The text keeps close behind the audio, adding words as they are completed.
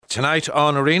Tonight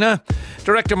on Arena,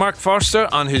 director Mark Forster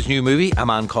on his new movie, A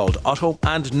Man Called Otto,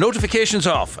 and Notifications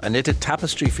Off, a knitted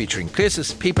tapestry featuring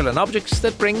places, people and objects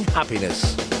that bring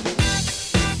happiness.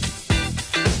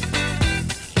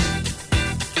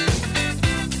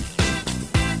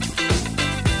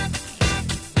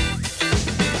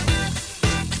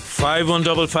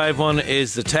 51551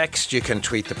 is the text. You can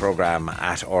tweet the programme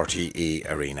at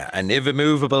RTE Arena. An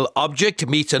immovable object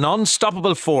meets an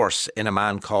unstoppable force in A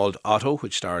Man Called Otto,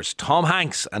 which stars Tom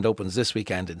Hanks and opens this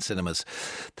weekend in cinemas.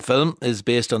 The film is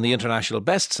based on the international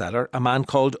bestseller A Man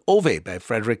Called Ove by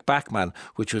Fredrik Backman,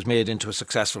 which was made into a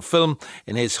successful film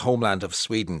in his homeland of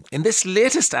Sweden. In this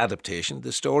latest adaptation,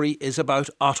 the story is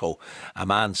about Otto, a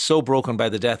man so broken by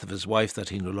the death of his wife that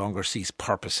he no longer sees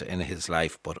purpose in his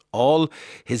life, but all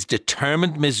his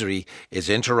determined misery is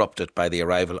interrupted by the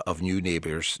arrival of new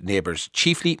neighbours,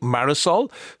 chiefly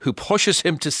Marisol, who pushes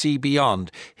him to see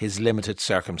beyond his limited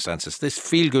circumstances. This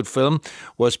feel-good film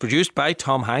was produced by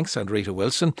Tom Hanks and Rita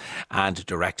Wilson and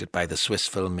directed by the Swiss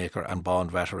filmmaker and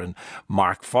Bond veteran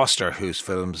Mark Forster, whose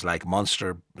films like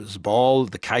Monsters Ball,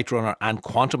 The Kite Runner and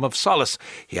Quantum of Solace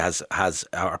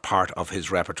are part of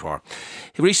his repertoire.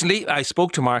 Recently, I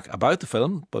spoke to Mark about the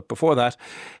film, but before that,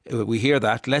 we hear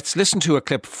that. Let's listen to a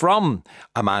clip from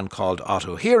A Man Called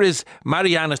Otto. Here is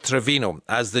Mariana Trevino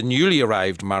as the newly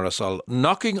arrived Marisol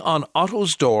knocking on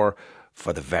Otto's door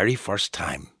for the very first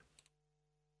time.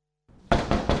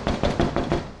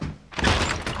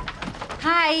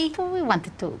 Hi. We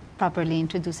wanted to properly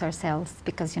introduce ourselves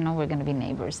because, we're going to be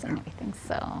neighbors and everything,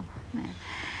 so...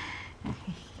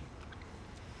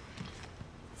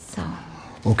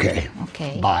 Okay.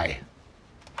 Bye.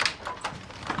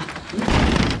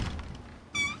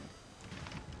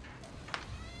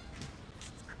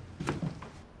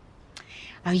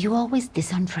 Are you always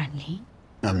this unfriendly?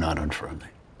 I'm not unfriendly.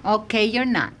 Okay, you're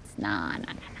not. No.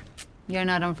 You're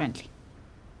not unfriendly.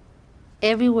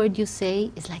 Every word you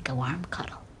say is like a warm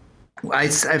cuddle. I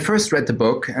first read the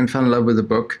book and fell in love with the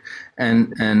book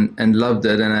and loved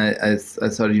it, and I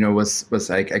thought was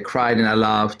like I cried and I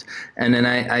laughed, and then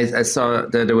I saw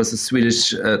that there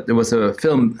was a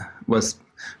film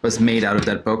was made out of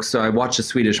that book, so I watched a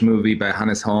Swedish movie by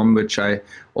Hannes Holm, which I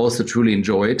also truly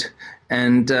enjoyed.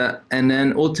 And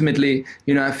then ultimately,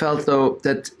 I felt though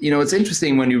that, it's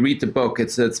interesting when you read the book,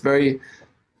 it's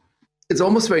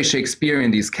almost very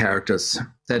Shakespearean, these characters,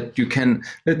 that you can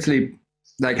literally,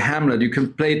 like Hamlet, you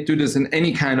can do this in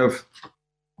any kind of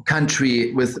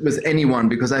country with anyone,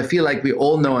 because I feel like we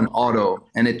all know an Otto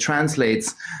and it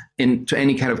translates into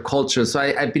any kind of culture. So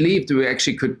I believe that we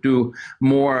actually could do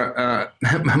more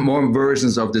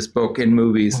versions of this book in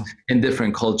movies in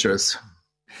different cultures.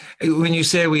 When you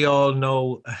say we all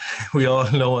know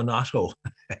an Otto,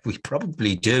 we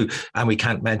probably do, and we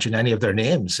can't mention any of their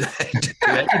names to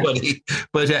anybody.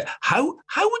 But how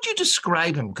would you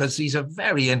describe him? Because he's a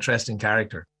very interesting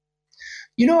character.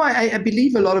 I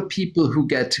believe a lot of people who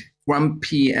get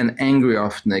grumpy and angry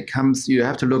often, you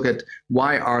have to look at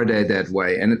why are they that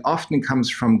way, and it often comes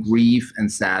from grief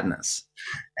and sadness,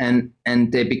 and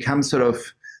they become sort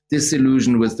of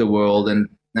disillusioned with the world, and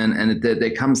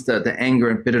there comes the anger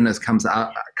and bitterness comes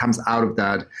out of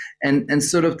that, and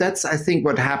sort of that's, I think,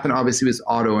 what happened obviously with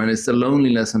Otto, and it's the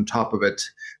loneliness on top of it.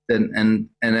 And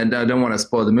I don't want to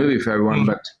spoil the movie for everyone,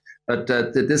 but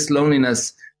this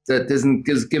loneliness that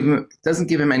doesn't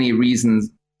give him any reasons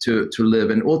to live,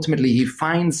 and ultimately he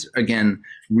finds again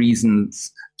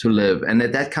reasons to live, and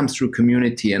that comes through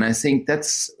community. And I think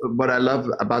that's what I love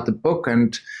about the book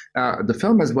and the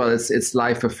film as well. It's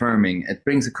life affirming. It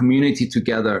brings a community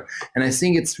together, and I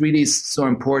think it's really so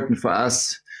important for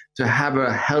us to have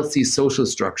a healthy social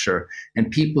structure and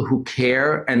people who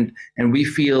care, and we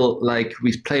feel like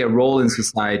we play a role in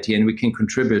society and we can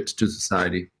contribute to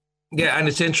society. Yeah, and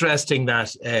it's interesting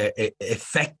that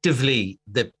effectively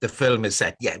the film is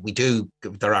set. Yeah, we do.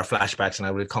 There are flashbacks, and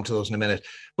I will come to those in a minute.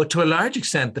 But to a large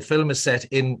extent, the film is set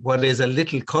in what is a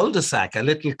little cul-de-sac, a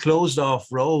little closed-off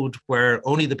road where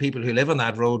only the people who live on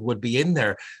that road would be in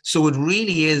there. So it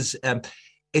really is.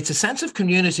 It's a sense of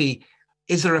community.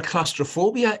 Is there a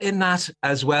claustrophobia in that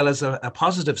as well as a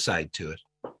positive side to it?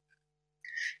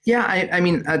 Yeah,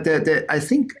 I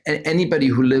think anybody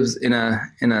who lives in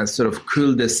a sort of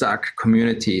cul-de-sac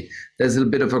community, there's a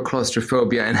bit of a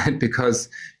claustrophobia in it, because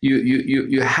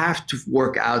you have to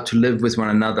work out to live with one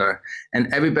another,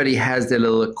 and everybody has their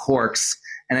little quirks.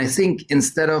 And I think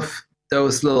instead of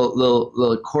those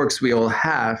little quirks we all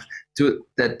have, to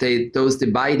that those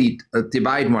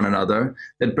divide one another,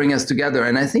 that bring us together.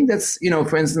 And I think that's,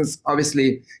 for instance,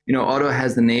 obviously, Otto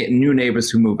has the new neighbors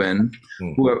who move in,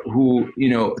 who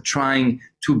trying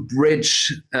to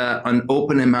bridge and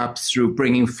open him up through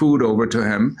bringing food over to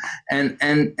him, and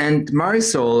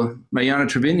Marisol, Mariana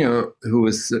Trevino, who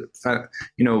is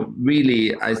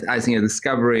really, I think, a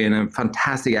discovery and a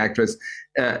fantastic actress,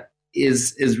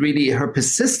 is really her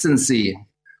persistency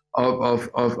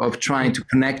of trying to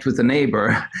connect with the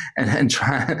neighbor and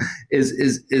try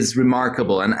is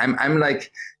remarkable. And I'm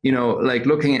like, like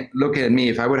looking at me,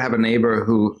 if I would have a neighbor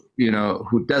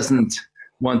who doesn't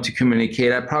want to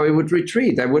communicate, I probably would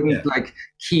retreat. I wouldn't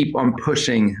keep on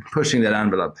pushing that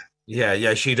envelope.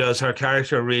 Yeah, she does. Her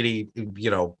character really,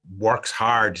 works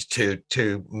hard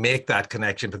to make that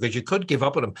connection, because you could give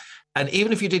up on him. And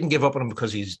even if you didn't give up on him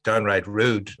because he's downright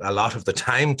rude a lot of the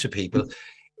time to people,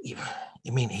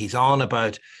 he's on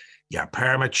about your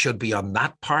permit should be on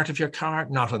that part of your car,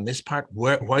 not on this part.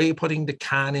 Why are you putting the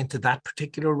can into that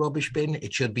particular rubbish bin?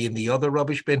 It should be in the other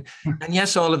rubbish bin. And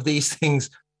yes, all of these things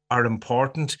are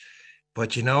important,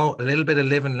 but a little bit of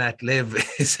live and let live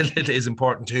is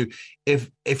important too.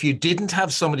 If you didn't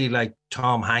have somebody like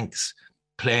Tom Hanks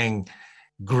playing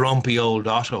grumpy old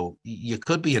Otto, you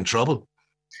could be in trouble.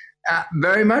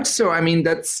 Very much so. I mean,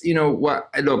 that's, what,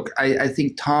 look, I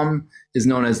think Tom is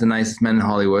known as the nicest man in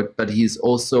Hollywood, but he's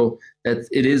also, that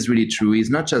it is really true. He's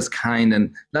not just kind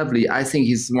and lovely. I think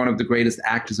he's one of the greatest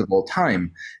actors of all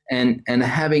time. And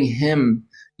having him,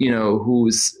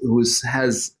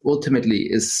 has ultimately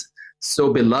is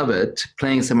so beloved,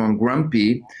 playing someone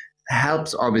grumpy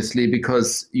helps, obviously,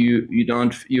 because you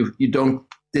don't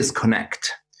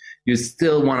disconnect. You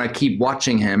still want to keep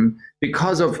watching him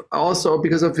because of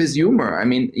his humor. I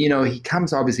mean, he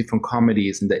comes obviously from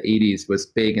comedies in the 80s, was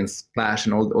Big and Splash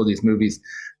and all these movies,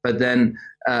 but then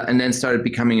started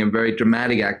becoming a very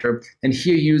dramatic actor. And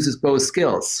here he uses both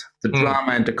skills, the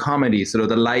drama and the comedy, sort of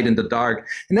the light and the dark.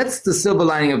 And that's the silver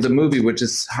lining of the movie, which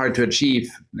is hard to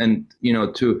achieve, and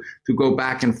to go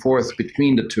back and forth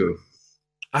between the two.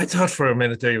 I thought for a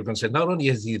minute there you were going to say, not only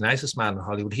is he the nicest man in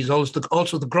Hollywood, he's also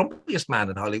the grumpiest man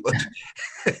in Hollywood.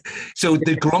 So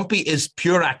the grumpy is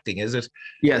pure acting, is it?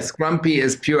 Yes, grumpy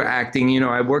is pure acting.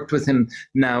 I worked with him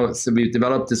now, so we've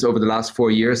developed this over the last 4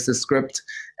 years, this script,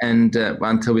 and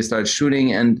until we started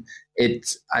shooting. And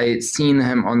I seen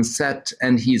him on set,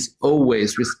 and he's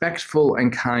always respectful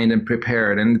and kind and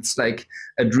prepared, and it's like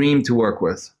a dream to work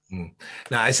with.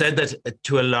 Now, I said that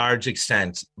to a large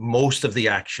extent, most of the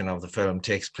action of the film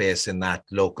takes place in that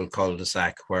local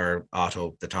cul-de-sac where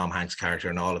Otto, the Tom Hanks character,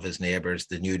 and all of his neighbours,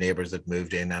 the new neighbours that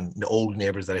moved in and the old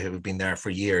neighbours that have been there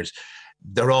for years,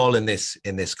 they're all in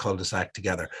this cul-de-sac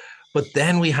together. But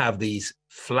then we have these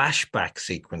flashback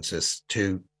sequences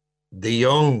to the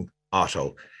young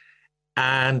Otto.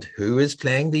 And who is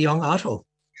playing the young Otto?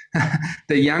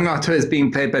 The young Otto is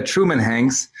being played by Truman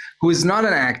Hanks, who is not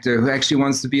an actor, who actually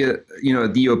wants to be a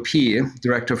DOP,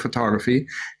 director of photography.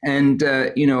 And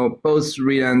both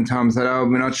Rita and Tom said, "Oh,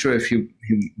 we're not sure if he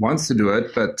wants to do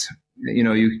it, but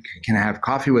you can have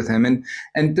coffee with him."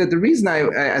 And the reason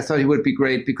I thought he would be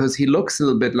great, because he looks a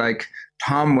little bit like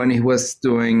Tom when he was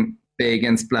doing Big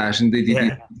and Splash and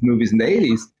the movies in the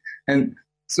 80s. And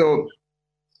so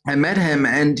I met him,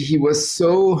 and he was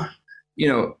so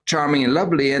charming and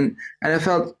lovely. And I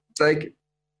felt like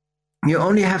you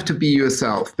only have to be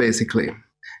yourself, basically.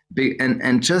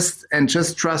 And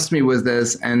just trust me with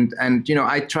this. And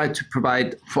I try to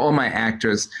provide for all my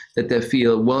actors that they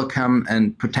feel welcome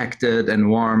and protected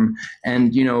and warm.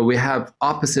 And, we have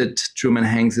opposite Truman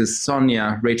Hanks is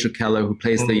Sonia, Rachel Keller, who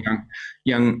plays the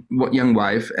young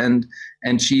wife. And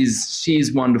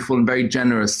she's wonderful and very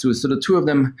generous too. So the two of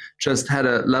them just had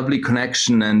a lovely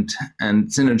connection and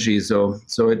synergy. So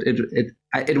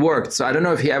it worked. So I don't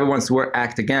know if he ever wants to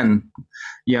act again,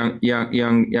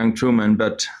 young Truman,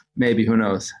 but maybe, who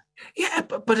knows? Yeah,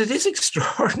 but it is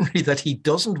extraordinary that he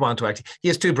doesn't want to act. He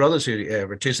has two brothers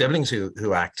or two siblings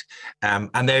who act,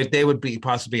 and they would be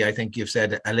possibly, I think you've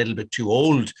said, a little bit too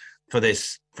old for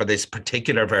this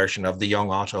particular version of the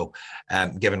young Otto,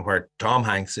 given where Tom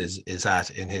Hanks is at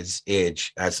in his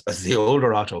age as the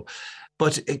older Otto.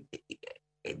 But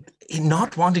in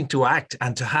not wanting to act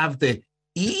and to have the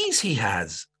ease he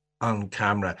has on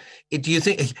camera, do you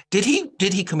think did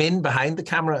he come in behind the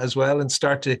camera as well and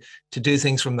start to do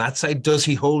things from that side? Does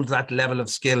he hold that level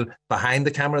of skill behind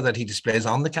the camera that he displays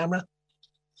on the camera?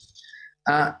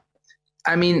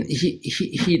 I mean,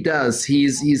 he does.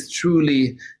 He's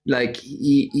truly like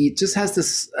he just has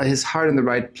this his heart in the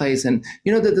right place. And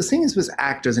you know the thing is with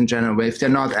actors in general, if they're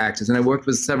not actors, and I worked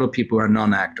with several people who are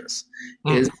non-actors,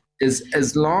 is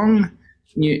as long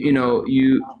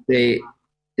they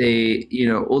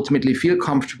ultimately feel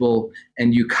comfortable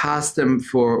and you cast them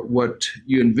for what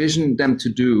you envision them to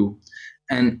do,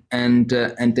 and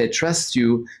they trust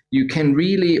you, you can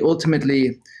really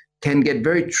ultimately can get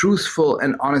very truthful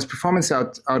and honest performance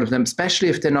out of them, especially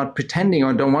if they're not pretending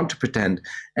or don't want to pretend.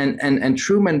 And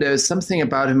Truman, there's something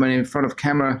about him when in front of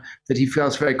camera that he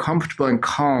feels very comfortable and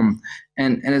calm.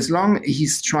 And as long as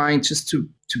he's trying just to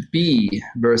be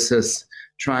versus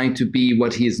trying to be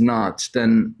what he's not,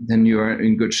 then you're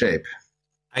in good shape.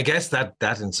 I guess that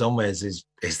in some ways is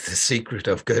the secret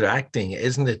of good acting,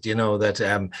 isn't it? You know, that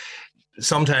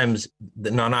sometimes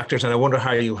the non-actors, and I wonder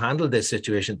how you handle this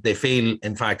situation, they feel,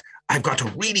 in fact, I've got to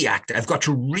really act, I've got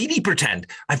to really pretend,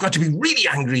 I've got to be really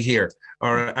angry here,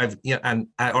 or I've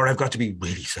got to be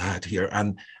really sad here,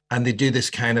 and they do this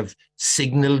kind of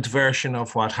signaled version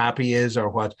of what happy is or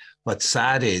what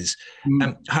sad is.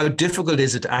 How difficult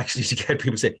is it actually to get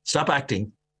people to say, stop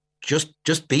acting,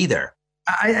 just be there?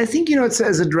 I think, it's,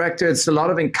 as a director, it's a lot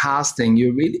of in casting.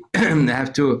 You really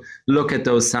have to look at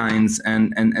those signs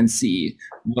and see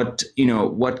what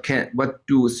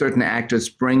do certain actors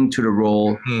bring to the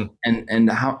role, and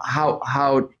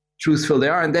how truthful they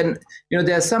are. And then,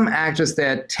 there are some actors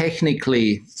that are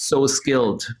technically so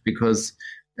skilled because,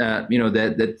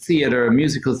 the theater,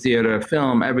 musical theater,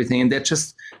 film, everything. And they're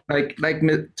just like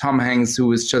Tom Hanks,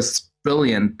 who is just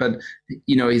brilliant, but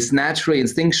he's naturally,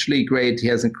 instinctually great. He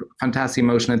has a fantastic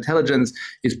emotional intelligence.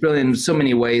 He's brilliant in so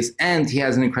many ways, and he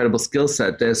has an incredible skill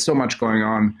set. There's so much going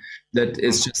on that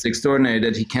is just extraordinary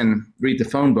that he can read the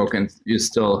phone book and you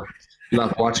still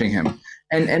love watching him.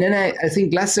 And then I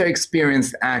think lesser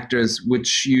experienced actors,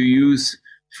 which you use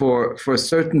for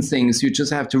certain things, you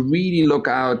just have to really look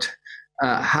out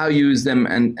how you use them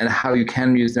and how you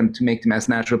can use them to make them as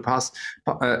natural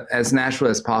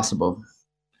as possible.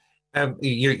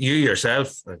 You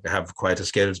yourself have quite a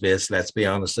skills base, let's be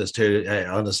honest as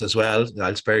well.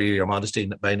 I'll spare you your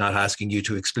modesty by not asking you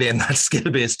to explain that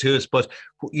skill base to us. But,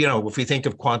 if we think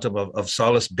of Quantum of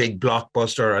Solace, big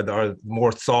blockbuster, or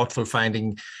more thoughtful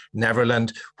Finding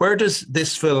Neverland, where does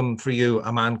this film for you,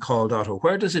 A Man Called Otto,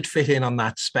 where does it fit in on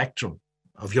that spectrum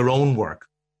of your own work?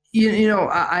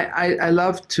 I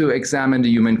love to examine the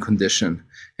human condition,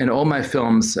 and all my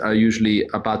films are usually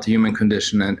about the human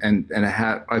condition, and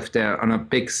if they're on a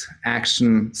big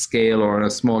action scale or on a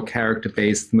small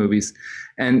character-based movies,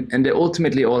 and they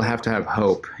ultimately all have to have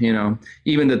hope.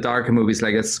 Even the darker movies,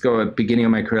 like let's go at the beginning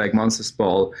of my career, like Monsters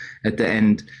Ball. At the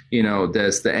end,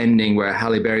 there's the ending where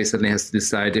Halle Berry suddenly has to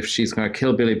decide if she's going to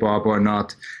kill Billy Bob or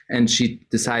not, and she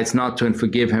decides not to and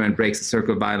forgive him and breaks the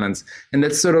circle of violence. And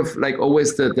that's sort of like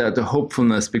always the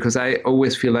hopefulness, because I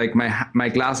always feel like my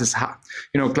glass is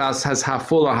glass has half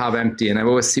full or half empty, and I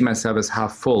always see myself as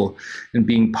half full and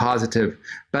being positive.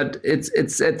 But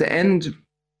it's at the end,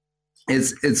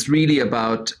 it's really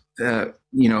about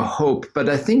hope. But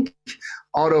I think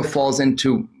Otto falls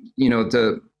into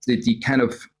the kind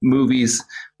of movies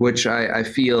which I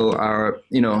feel are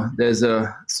there's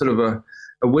a sort of a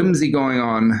whimsy going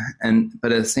on,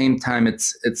 but at the same time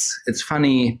it's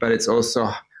funny, but it's also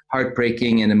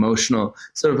heartbreaking and emotional,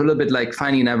 sort of a little bit like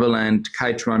Finding Neverland,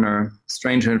 Kite Runner,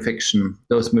 Stranger in Fiction,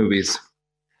 those movies.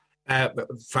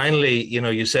 Finally,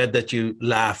 you said that you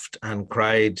laughed and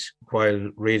cried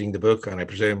while reading the book, and I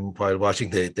presume while watching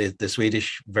the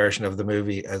Swedish version of the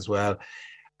movie as well.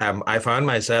 I found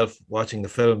myself watching the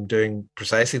film doing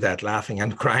precisely that, laughing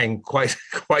and crying quite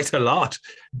a lot.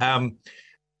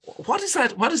 What is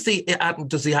that? What is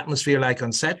does the atmosphere like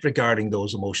on set regarding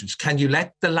those emotions? Can you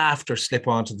let the laughter slip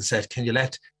onto the set? Can you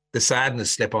let the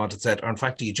sadness slip onto the set? Or in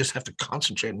fact, do you just have to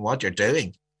concentrate on what you're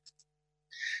doing?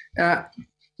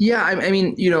 Yeah, I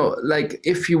mean, like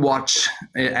if you watch,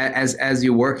 as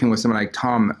you're working with someone like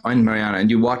Tom and Mariana, and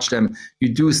you watch them,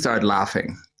 you do start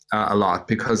laughing a lot,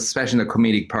 because especially in the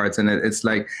comedic parts, and it's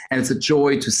a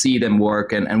joy to see them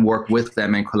work and work with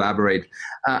them and collaborate.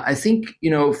 I think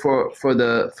for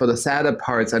the sadder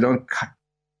parts, I don't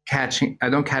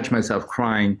catch myself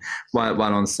crying while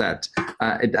on set.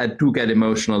 I do get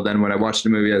emotional then when I watch the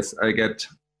movie, as I get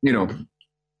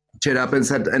teared up and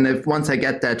said, and if once I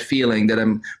get that feeling that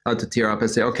I'm about to tear up, I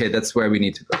say, okay, that's where we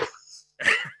need to go.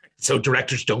 So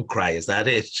directors don't cry, is that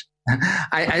it?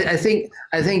 I think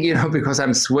because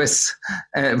I'm Swiss,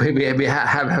 we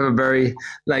have a very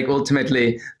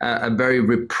ultimately a very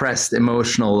repressed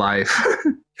emotional life.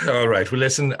 All right. Well,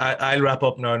 listen, I'll wrap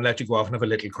up now and let you go off and have a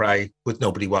little cry with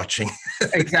nobody watching.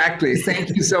 Exactly. Thank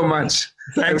you so much.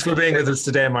 Thanks for being with us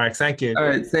today, Mark. Thank you. All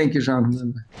right. Thank you, Sean.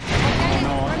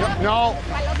 No.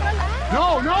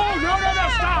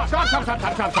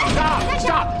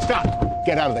 Stop.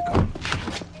 Get out of the car.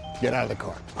 Get out of the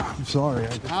car. I'm sorry.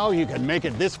 How you can make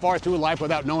it this far through life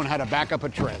without knowing how to back up a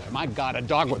trailer? My God, a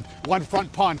dog with one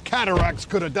front paw and cataracts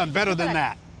could have done better than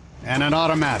that. And an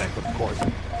automatic, of course.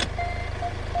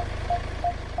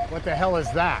 What the hell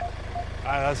is that?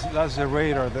 That's the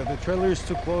radar. The trailer is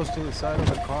too close to the side of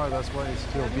the car. That's why it's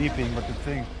still beeping. But the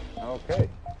thing. Okay.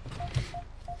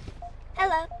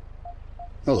 Hello.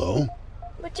 Hello.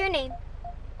 What's your name?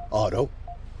 Otto.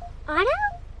 Otto?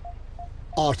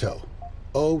 Otto.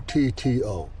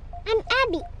 O-T-T-O. I'm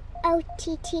Abby.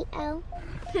 O-T-T-O.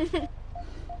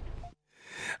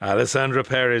 Alessandra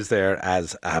Perez there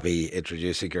as Abby,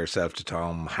 introducing herself to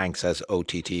Tom Hanks as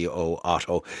OTTO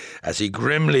Otto as he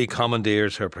grimly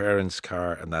commandeers her parents'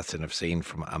 car, and that's in a scene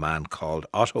from A Man Called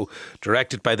Otto,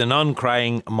 directed by the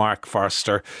non-crying Mark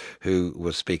Forster, who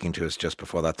was speaking to us just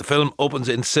before that. The film opens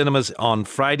in cinemas on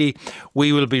Friday.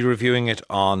 We will be reviewing it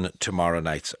on tomorrow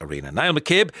night's Arena. Niall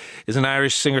McCabe is an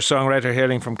Irish singer-songwriter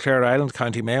hailing from Clare Island,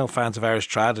 County Mayo. Fans of Irish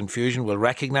trad and fusion will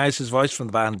recognise his voice from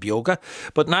the band Bioga,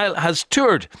 but Niall has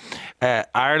toured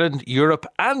Ireland, Europe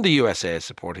and the USA,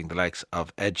 supporting the likes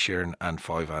of Ed Sheeran and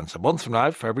Foy Vance. A month from now,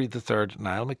 February the 3rd,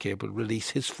 Niall McCabe will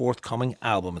release his forthcoming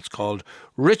album. It's called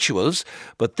Rituals,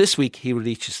 but this week he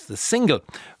releases the single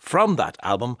from that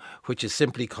album, which is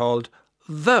simply called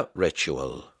The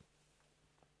Ritual.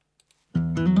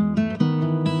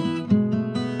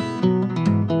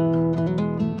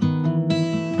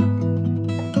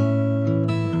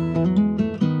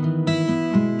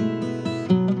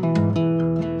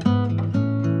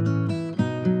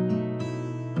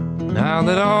 Now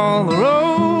that all the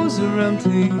rows are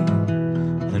empty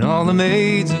and all the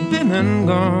maids have been and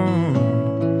gone,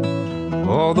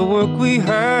 all the work we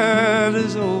had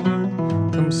is over.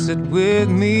 Come sit with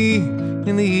me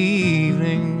in the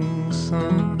evening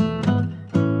sun.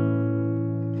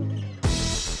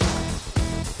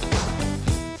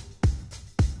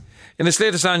 In its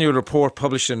latest annual report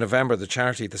published in November, the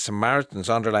charity The Samaritans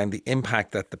underlined the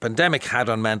impact that the pandemic had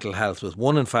on mental health, with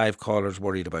 1 in 5 callers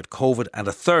worried about COVID and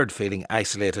a third feeling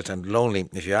isolated and lonely.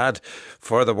 If you add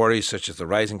further worries such as the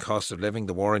rising cost of living,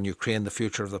 the war in Ukraine, the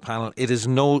future of the planet, it is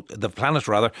no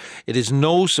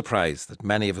surprise that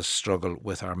many of us struggle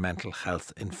with our mental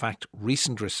health. In fact,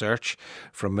 recent research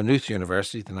from Maynooth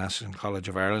University, the National College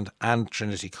of Ireland and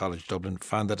Trinity College Dublin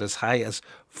found that as high as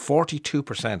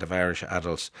 42% of Irish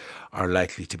adults are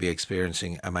likely to be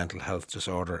experiencing a mental health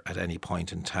disorder at any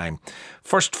point in time.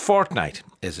 First Fortnight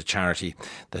is a charity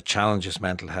that challenges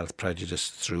mental health prejudice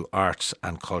through arts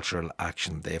and cultural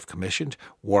action. They have commissioned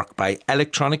work by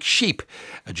Electronic Sheep,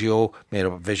 a duo made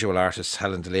up of visual artist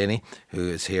Helen Delaney, who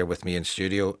is here with me in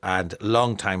studio, and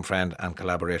long-time friend and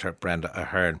collaborator Brenda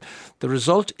Ahern. The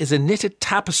result is a knitted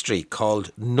tapestry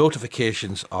called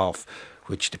Notifications Off,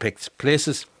 which depicts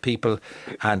places, people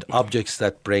and objects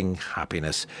that bring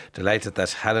happiness. Delighted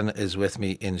that Helen is with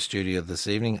me in studio this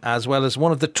evening, as well as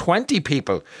one of the 20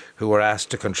 people who were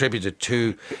asked to contribute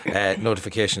to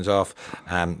Notifications Off.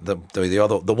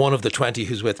 The one of the 20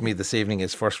 who's with me this evening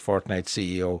is First Fortnight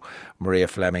CEO Maria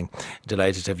Fleming.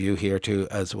 Delighted to have you here too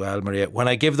as well, Maria. When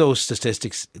I give those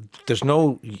statistics,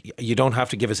 you don't have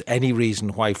to give us any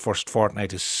reason why First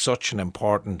Fortnight is such an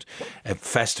important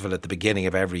festival at the beginning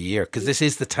of every year, because this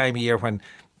is the time of year when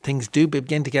things do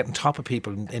begin to get on top of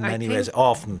people in many ways,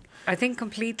 often. I think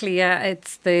completely, yeah.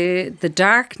 It's the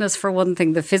darkness, for one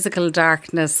thing, the physical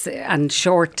darkness, and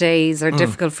short days are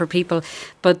difficult for people.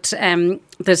 But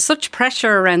there's such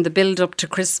pressure around the build-up to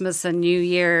Christmas and New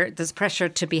Year. There's pressure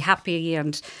to be happy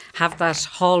and have that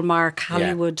hallmark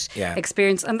Hollywood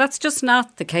experience. And that's just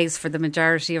not the case for the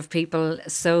majority of people.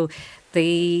 So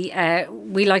we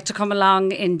like to come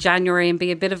along in January and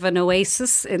be a bit of an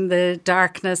oasis in the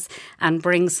darkness and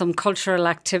bring some cultural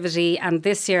activity. And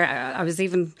this year, I was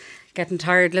even getting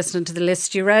tired listening to the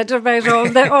list you read about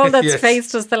all that's yes.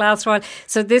 faced us the last while.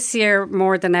 So this year,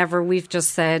 more than ever, we've just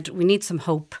said we need some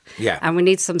hope and we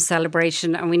need some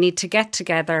celebration, and we need to get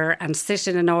together and sit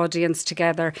in an audience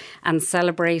together and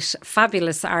celebrate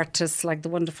fabulous artists like the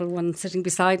wonderful one sitting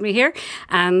beside me here,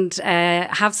 and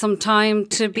have some time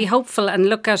to be hopeful and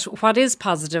look at what is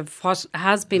positive, what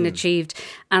has been achieved.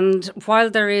 And while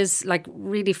there is like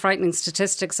really frightening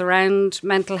statistics around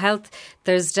mental health,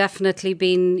 there's definitely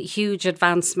been huge huge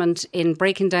advancement in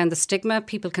breaking down the stigma.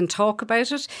 People can talk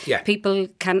about it. Yeah. People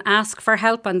can ask for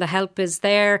help, and the help is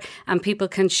there, and people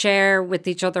can share with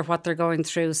each other what they're going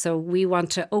through. So we want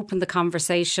to open the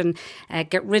conversation,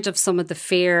 get rid of some of the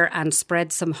fear and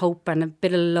spread some hope and a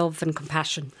bit of love and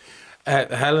compassion.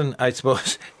 Helen, I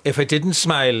suppose if I didn't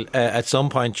smile at some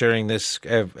point during this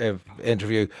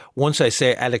interview, once I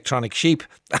say electronic sheep,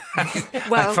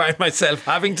 I find myself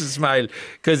having to smile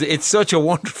because it's such a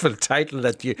wonderful title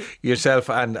that you yourself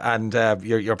and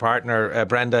your partner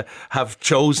Brenda have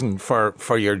chosen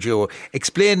for your duo.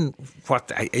 Explain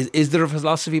what is there a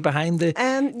philosophy behind your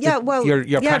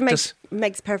practice?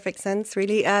 Makes perfect sense.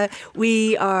 Really,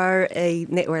 we are a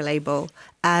knitwear label,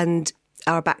 and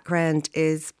our background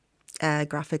is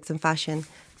graphics and fashion,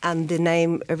 and the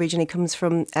name originally comes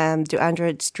from the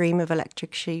Android's dream of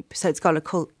electric sheep, so it's got a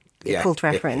cult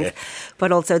reference,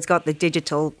 but also it's got the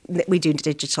digital. We do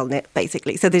digital knit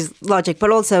basically, so there's logic,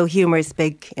 but also humour is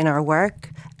big in our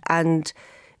work, and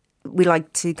we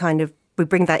like to we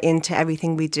bring that into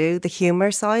everything we do, the humour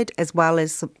side as well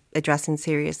as addressing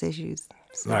serious issues.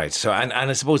 Right, so and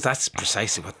I suppose that's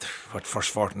precisely what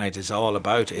First Fortnight is all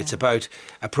about. It's about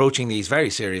approaching these very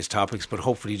serious topics, but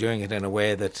hopefully doing it in a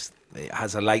way that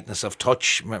has a lightness of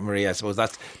touch, Maria. I suppose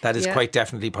that is quite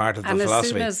definitely part of the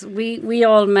philosophy. And as soon as we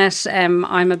all met,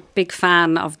 I'm a big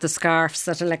fan of the scarves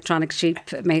that Electronic Sheep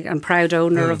make, and proud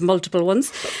owner of multiple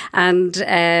ones. And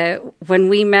when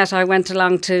we met, I went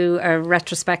along to a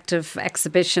retrospective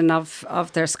exhibition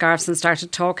of their scarves and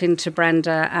started talking to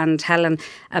Brenda and Helen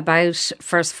about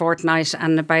First Fortnight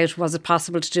and about was it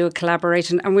possible to do a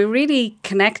collaboration. And we really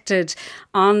connected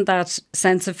on that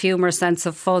sense of humour, sense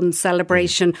of fun,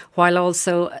 celebration, while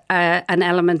also an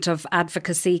element of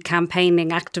advocacy,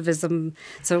 campaigning, activism.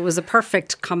 So it was a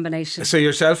perfect combination. So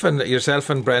yourself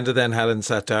and Brenda, then Helen,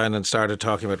 sat down and started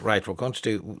talking about, right, we're going to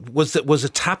do. Was a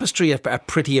tapestry a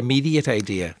pretty immediate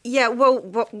idea? Yeah,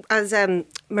 well, as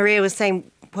Maria was saying,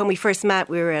 when we first met,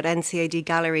 we were at NCAD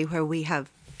Gallery, where we have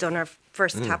done our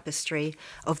first tapestry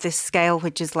of this scale,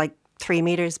 which is like 3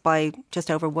 meters by just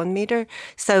over 1 meter.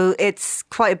 So it's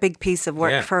quite a big piece of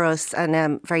work for us,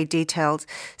 and very detailed.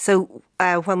 So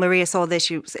when Maria saw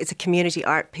this, it's a community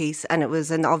art piece, and it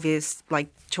was an obvious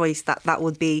choice that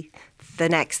would be the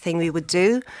next thing we would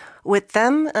do with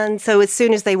them. And so as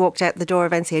soon as they walked out the door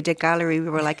of NCAD Gallery,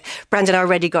 we were like, Brandon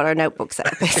already got our notebooks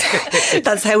out.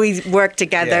 That's how we work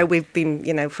together. Yeah. We've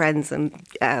been, friends and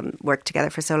worked together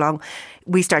for so long.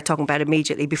 We start talking about it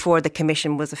immediately before the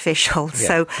commission was official. Yeah.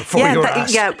 So before you were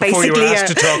asked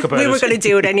to talk about we were going to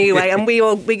do it anyway, and we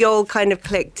all kind of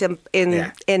clicked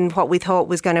in what we thought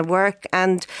was going to work.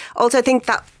 And also, I think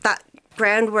that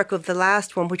groundwork of the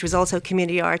last one, which was also a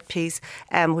community art piece,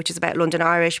 which is about London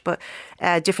Irish, but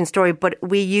a different story. But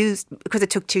we used, because it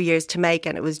took 2 years to make,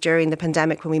 and it was during the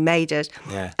pandemic when we made it,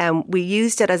 we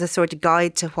used it as a sort of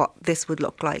guide to what this would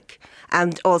look like.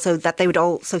 And also that they would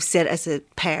also sit as a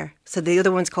pair. So the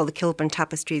other one's called the Kilburn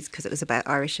Tapestries because it was about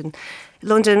Irish in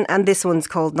London. And this one's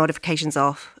called Notifications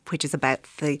Off, which is about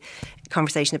the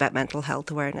conversation about mental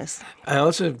health awareness. I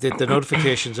also did the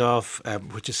Notifications Off,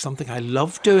 which is something I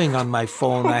love doing on my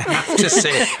phone, I have to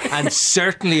say. And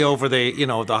certainly over the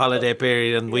holiday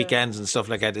period and weekends and stuff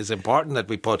like that, it's important that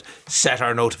we set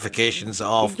our notifications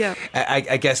off. Yeah.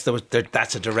 I guess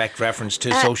that's a direct reference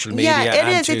to social media.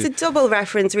 Yeah, it is. It's a double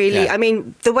reference, really. Yeah. I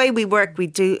mean, the way we work, we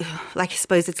do, I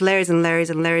suppose it's layers and layers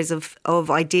and layers of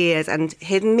ideas and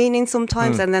hidden meanings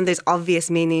sometimes, and then there's obvious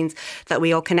meanings that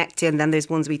we all connect to, and then there's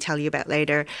ones we tell you about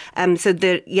later.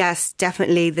 Yes,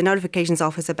 definitely, the Notifications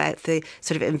Off is about the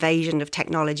sort of invasion of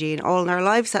technology in all in our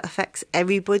lives that affects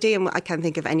everybody, and I can't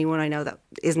think of anyone I know that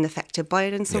isn't affected by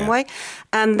it in some way.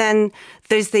 And then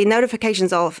there's the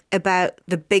Notifications Off about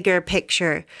the bigger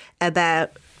picture,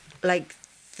 about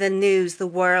the news, the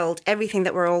world, everything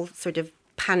that we're all sort of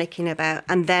panicking about,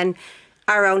 and then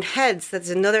our own heads. That's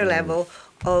another level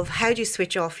of how do you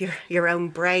switch off your own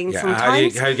brain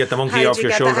sometimes. How do you get the monkey off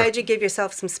your shoulder? How do you give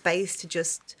yourself some space to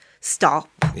just stop?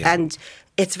 Yeah. And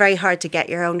it's very hard to get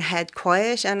your own head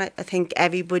quiet. And I think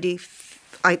everybody,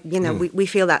 we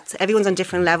feel that everyone's on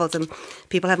different levels, and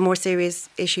people have more serious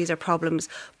issues or problems.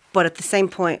 But at the same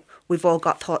point, we've all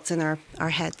got thoughts in our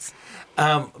heads.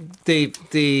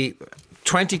 The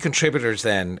 20 contributors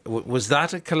then. Was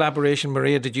that a collaboration,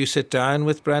 Maria? Did you sit down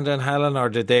with Brenda and Helen, or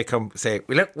did they come say,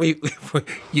 well, look,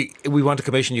 we want to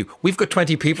commission you? We've got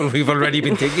 20 people we've already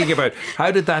been thinking about.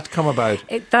 How did that come about?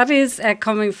 That is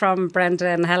coming from Brenda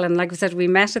and Helen. Like we said, we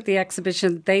met at the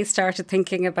exhibition. They started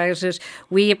thinking about it.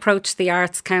 We approached the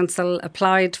Arts Council,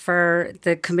 applied for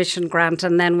the commission grant,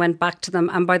 and then went back to them.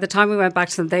 And by the time we went back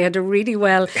to them, they had a really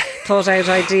well thought out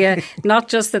idea, not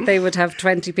just that they would have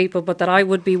 20 people, but that I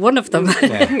would be one of them.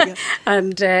 Yeah.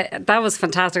 And that was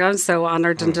fantastic. I'm so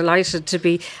honoured and delighted to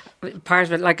be part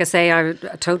of it. Like I say, I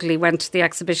totally went to the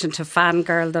exhibition to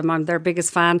fangirl them. I'm their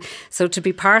biggest fan. So to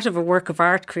be part of a work of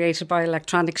art created by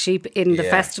Electronic Sheep in the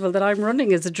festival that I'm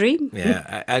running is a dream.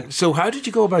 Yeah. And so how did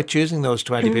you go about choosing those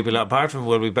 20 people? Apart from,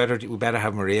 well, we better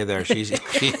have Maria there. She's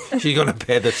going to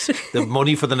pay the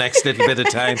money for the next little bit of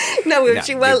time.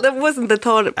 That wasn't the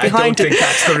thought behind it. I don't think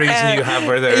that's the reason you have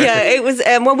her there. Yeah, it was.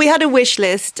 Well, we had a wish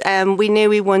list. We knew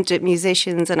we wanted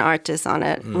musicians and artists on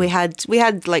it. We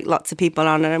had like lots of people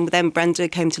on it, and then Brenda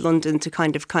came to London to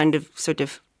kind of sort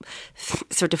of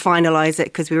finalise it,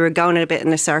 because we were going a bit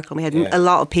in a circle. We had a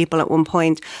lot of people at one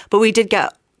point, but we did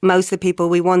get most of the people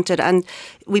we wanted, and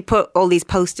we put all these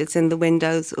post-its in the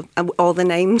windows of all the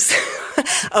names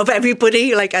of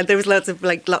everybody. Like, and there was lots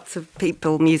of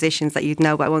people, musicians that you'd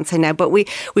know, but I won't say now. But we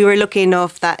were lucky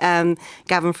enough that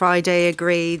Gavin Friday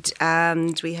agreed,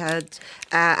 and we had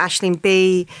Aisling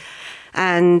B.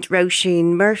 and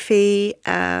Roisin Murphy.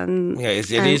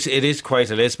 It is quite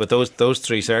a list, but those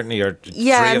three certainly are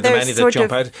three of the many that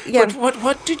jump out. Yeah. But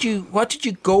what did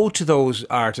you go to those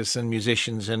artists and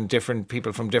musicians and different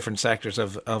people from different sectors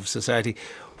of society?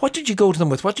 What did you go to them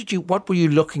with? What were you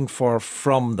looking for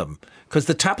from them? Because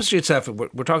the tapestry itself,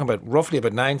 we're talking about roughly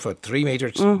about 9 foot, 3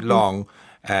 meters long.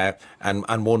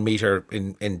 And 1 metre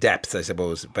in depth, I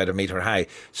suppose, about a metre high.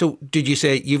 So did you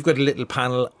say, you've got a little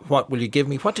panel, what will you give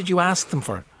me? What did you ask them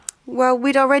for? Well,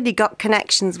 we'd already got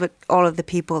connections with all of the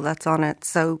people that's on it.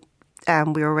 So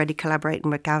we were already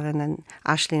collaborating with Gavin, and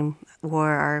Aisling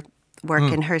wore our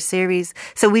work in her series.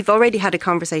 So we've already had a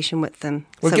conversation with them.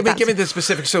 Well, so give me the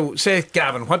specifics. So say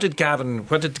Gavin, what did Gavin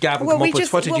come up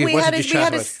with? What did you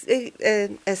chat about? We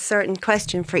had a certain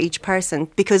question for each person,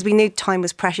 because we knew time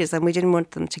was precious and we didn't want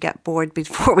them to get bored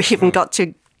before we even got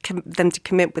to them to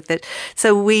commit with it.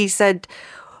 So we said,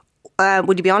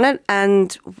 would you be on it?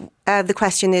 And the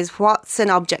question is, what's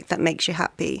an object that makes you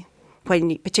happy,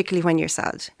 particularly when you're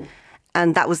sad?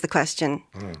 And that was the question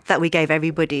that we gave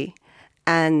everybody.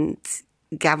 And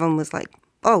Gavin was like,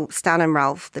 oh, Stan and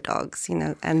Ralph, the dogs,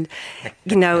 and, and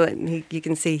you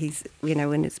can see he's,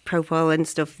 in his profile and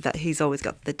stuff, that he's always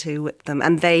got the two with them.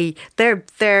 And they're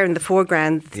there in the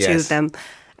foreground, the two of them,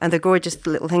 and they're gorgeous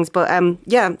little things. But,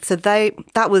 so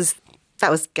that was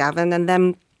Gavin. And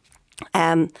then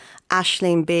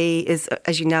Aisling B is,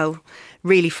 as you know,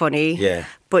 really funny. Yeah.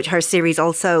 But her series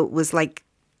also was like,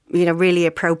 really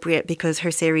appropriate, because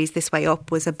her series This Way Up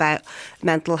was about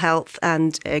mental health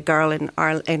and a girl in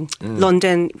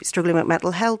London struggling with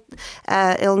mental health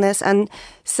illness. And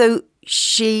so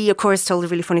she, of course, told a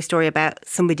really funny story about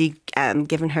somebody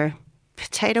giving her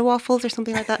potato waffles or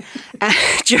something like that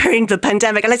during the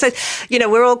pandemic. And I said,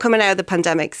 we're all coming out of the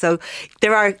pandemic, so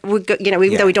there are,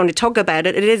 even though we don't want to talk about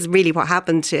it, it is really what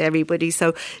happened to everybody.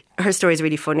 So her story is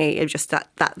really funny. It was just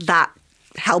that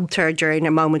helped her during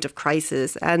a moment of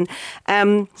crisis. And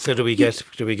so do we get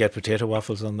potato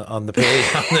waffles on the page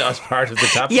as part of the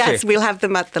tapestry? Yes, we'll have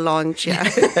them at the launch. Yeah.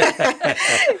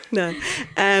 No.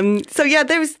 So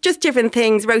there was just different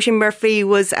things. Roisin Murphy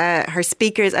was her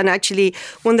speakers, and actually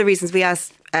one of the reasons we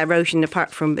asked Roisin,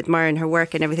 apart from admiring her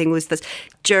work and everything, was that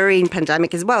during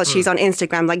pandemic as well, she's on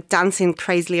Instagram like dancing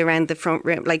crazily around the front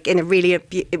room, like in a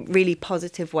really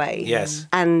positive way. Yes.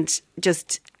 And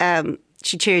just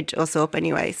she cheered us up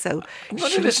anyway. So I'm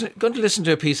going to listen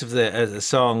to a piece of the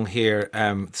song here.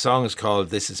 The song is called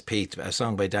This Is Pete, a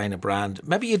song by Dinah Brand.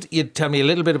 Maybe you'd tell me a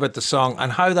little bit about the song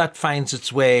and how that finds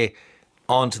its way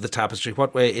onto the tapestry,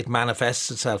 what way it manifests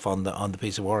itself on the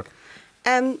piece of work.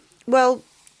 Well,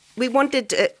 we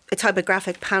wanted a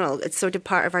typographic panel. It's sort of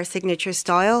part of our signature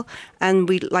style, and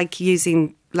we like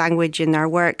using language in our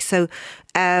work. So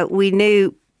we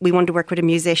knew we wanted to work with a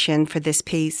musician for this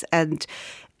piece, and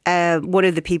one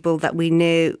of the people that we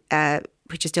knew,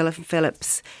 which is Dylan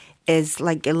Phillips, is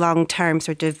like a long-term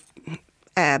sort of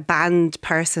band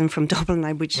person from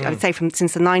Dublin, which I would say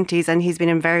since the 90s, and he's been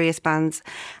in various bands.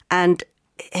 And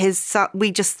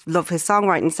we just love his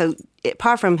songwriting. So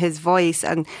apart from his voice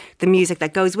and the music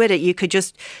that goes with it, you could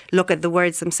just look at the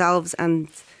words themselves, and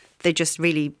they're just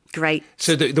really great.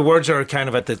 So the words are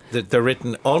kind of they're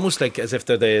written almost like as if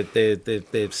they're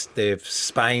the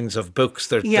spines of books.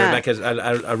 They're like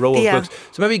a row of books.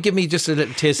 So maybe give me just a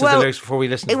little taste of the lyrics before we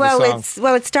listen to the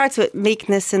song. It starts with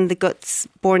meekness in the guts,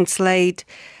 born Slade,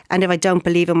 and if I don't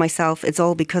believe in myself, it's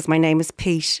all because my name is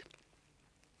Pete.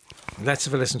 Let's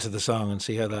have a listen to the song and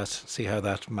see how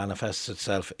that manifests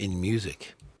itself in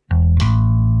music.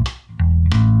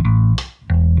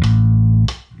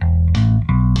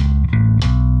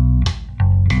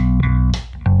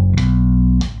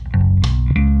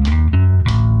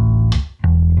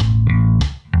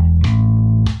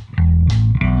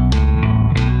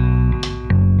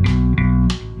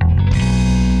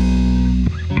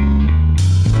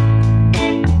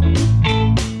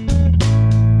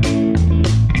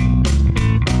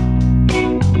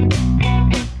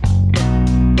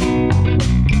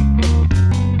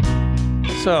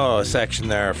 So, a section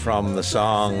there from the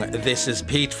song This Is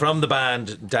Pete from the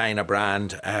band Dinah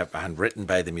Brand, and written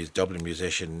by the Dublin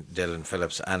musician Dylan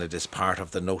Phillips, and it is part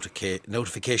of the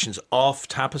Notifications Off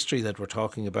tapestry that we're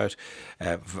talking about,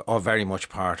 or very much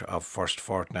part of First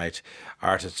Fortnight.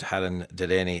 Artist Helen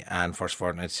Delaney and First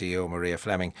Fortnight CEO Maria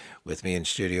Fleming with me in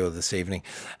studio this evening.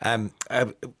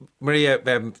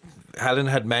 Maria, Helen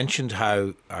had mentioned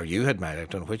how, or you had mentioned,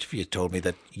 I don't know which of you told me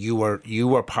that you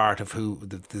were part of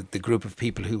the group of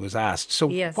people who was asked. So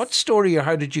yes. What story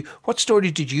did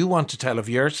you want to tell of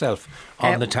yourself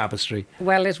on the tapestry?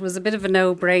 Well, it was a bit of a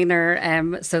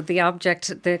no-brainer. So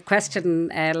the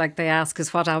question like they ask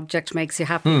is, what object makes you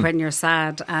happy when you're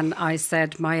sad? And I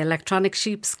said my electronic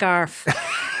sheep scarf,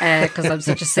 because I'm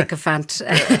such a sycophant.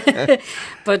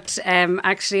 But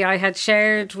actually I had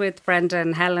shared with Brenda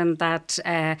and Helen that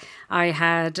I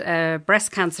had a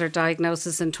breast cancer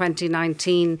diagnosis in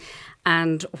 2019.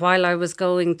 And while I was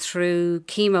going through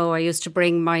chemo, I used to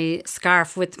bring my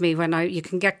scarf with me when you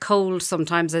can get cold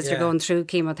sometimes as you're going through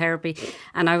chemotherapy.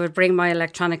 And I would bring my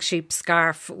electronic sheep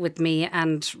scarf with me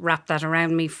and wrap that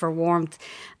around me for warmth.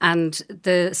 And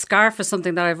the scarf is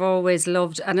something that I've always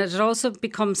loved. And it had also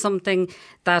become something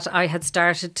that I had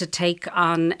started to take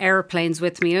on airplanes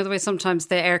with me. You know, the way sometimes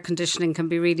the air conditioning can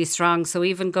be really strong. So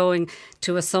even going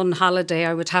to a sun holiday,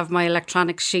 I would have my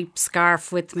electronic sheep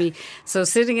scarf with me. So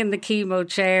sitting in the chemo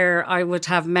chair, I would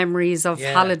have memories of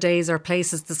holidays or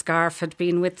places the scarf had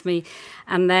been with me.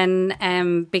 And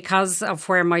then because of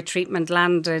where my treatment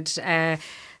landed,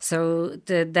 so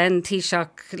the then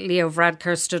Taoiseach Leo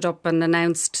Varadkar stood up and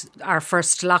announced our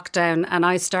first lockdown, and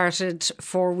I started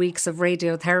 4 weeks of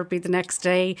radiotherapy the next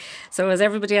day. So as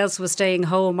everybody else was staying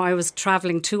home, I was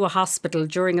travelling to a hospital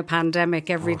during a pandemic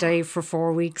every day for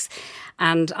 4 weeks.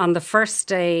 And on the first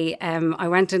day, I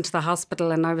went into the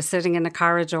hospital and I was sitting in a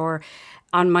corridor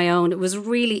on my own. It was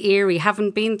really eerie,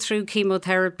 having been through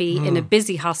chemotherapy in a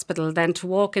busy hospital, then to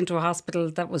walk into a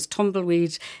hospital that was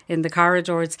tumbleweed in the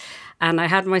corridors. And I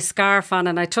had my scarf on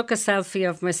and I took a selfie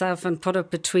of myself and put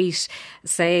up a tweet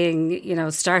saying, you know,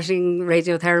 starting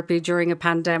radiotherapy during a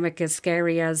pandemic is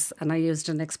scary as, and I used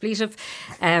an expletive.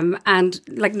 And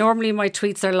like normally my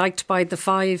tweets are liked by the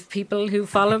 5 people who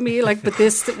follow me, but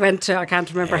this went to, I can't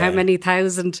remember how many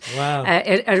thousand. Wow.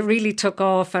 It really took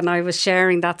off, and I was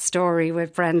sharing that story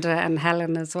with Brenda and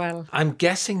Helen as well. I'm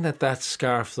guessing that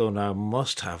scarf though now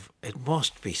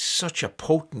must be such a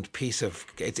potent piece of,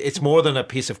 it's more than a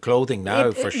piece of clothing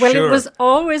now, for sure. Well, it was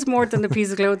always more than a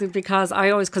piece of clothing because I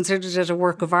always considered it a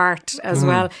work of art as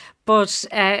well. But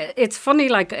it's funny,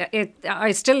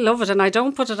 I still love it, and I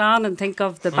don't put it on and think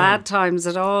of the bad times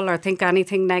at all or think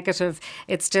anything negative.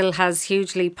 It still has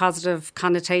hugely positive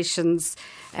connotations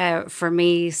for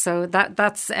me. So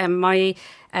that's my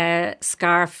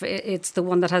scarf. It's the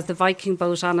one that has the Viking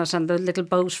boat on it, and the little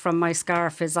boat from my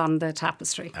scarf is on the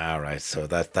tapestry. All right, so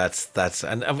that's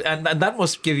and that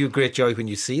must give you great joy when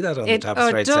you see that on the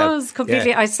tapestry. It does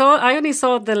completely. Yeah. I only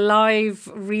saw the live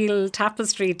real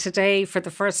tapestry today for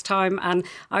the first time, and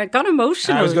I got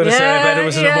emotional. I was going to say, I bet it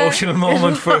was an emotional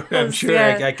moment for. I'm sure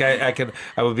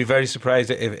I would be very surprised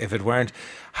if it weren't.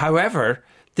 However,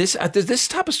 This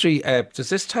tapestry,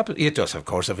 it does, of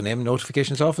course, have a name.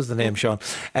 Notifications Off is the name, Sean.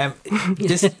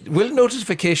 Will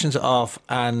Notifications Off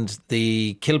and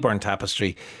the Kilburn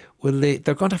tapestry,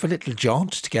 they're going to have a little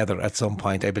jaunt together at some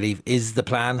point, I believe. Is the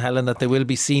plan, Helen, that they will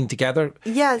be seen together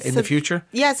in the future?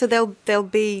 Yeah, so they'll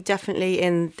be definitely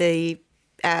in the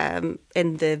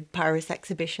Paris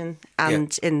exhibition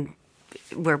and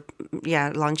we're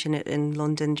launching it in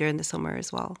London during the summer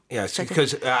as well. Yes,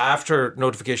 because after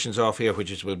Notifications Off here,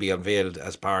 which will be unveiled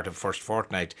as part of First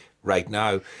Fortnight, right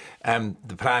now.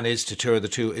 The plan is to tour the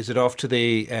two. Is it off to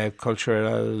the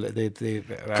Cultural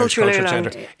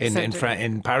Centre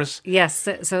in Paris? Yes,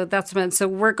 so that's when. So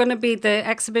we're going to be, the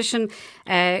exhibition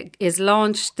is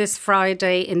launched this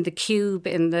Friday in the Cube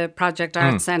in the Project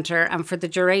Art Centre, and for the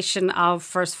duration of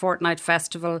First Fortnight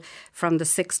Festival from the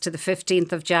 6th to the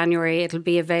 15th of January, it'll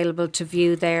be available to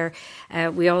view there.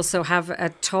 We also have a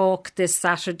talk this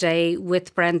Saturday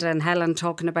with Brenda and Helen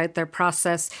talking about their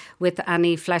process with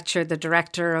Annie Fletcher, the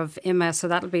director of IMA. So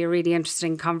that'll be a really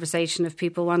interesting conversation if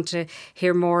people want to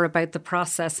hear more about the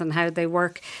process and how they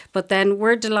work. But then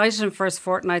we're delighted in First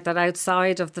Fortnight that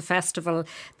outside of the festival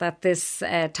that this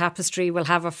tapestry will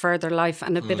have a further life,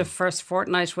 and a bit of First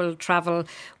Fortnight will travel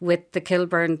with the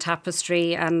Kilburn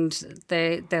tapestry, and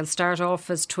they'll start off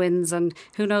as twins, and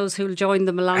who knows who'll join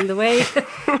them along the way.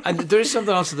 And there is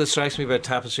something also that strikes me about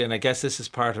tapestry, and I guess this is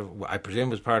part of, I presume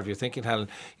was part of your thinking, Helen.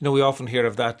 You know, we often hear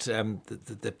of that,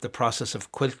 the process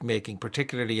of quilt making,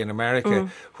 particularly in America,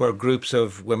 where groups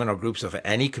of women or groups of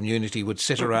any community would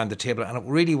sit around the table, and it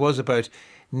really was about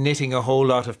knitting a whole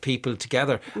lot of people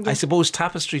together. I suppose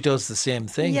tapestry does the same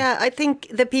thing. Yeah, I think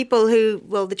the people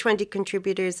the 20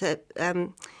 contributors,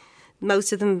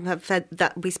 most of them have said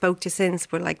that we spoke to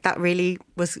since were like, that really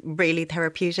was really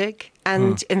therapeutic.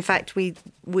 And in fact, so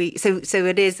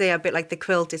it is a bit like the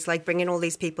quilt. It's like bringing all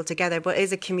these people together, but it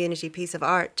is a community piece of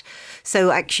art.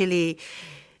 So actually,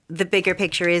 the bigger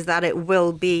picture is that it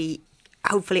will be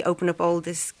hopefully open up all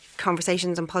this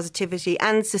conversations and positivity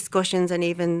and discussions, and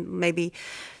even maybe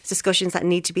discussions that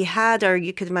need to be had. Or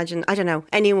you could imagine, I don't know,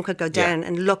 anyone could go down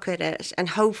and look at it, and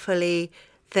hopefully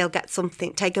they'll get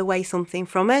something, take away something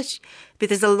from it. But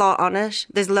there's a lot on it.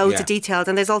 There's loads of details,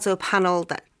 and there's also a panel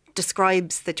that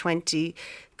describes the 20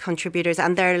 contributors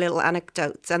and their little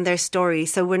anecdotes and their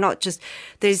stories. So we're not just,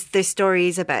 there's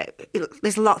stories about,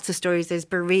 there's lots of stories. There's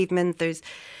bereavement, there's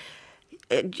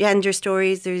gender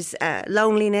stories, there's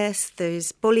loneliness,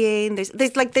 there's bullying,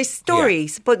 there's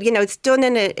stories, but you know, it's done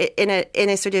in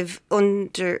a sort of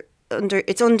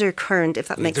it's undercurrent, if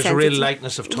that makes sense. There's a real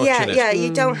lightness of touch in it. Yeah,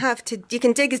 you don't have to, you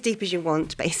can dig as deep as you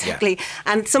want, basically.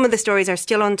 And some of the stories are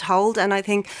still untold, and I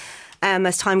think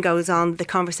as time goes on, the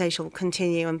conversation will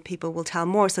continue and people will tell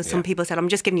more. So some people said, I'm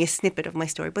just giving you a snippet of my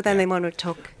story, but then they want to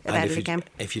talk about it again.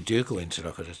 If you do go in to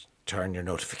look at it, turn your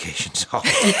notifications off.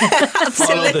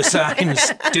 Follow the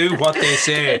signs. Do what they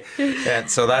say.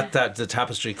 So that the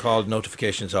tapestry called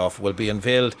Notifications Off will be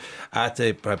unveiled at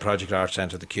the Project Art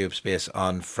Centre, the Cube space,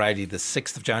 on Friday the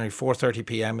 6th of January. 4:30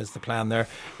 p.m. is the plan there.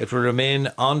 It will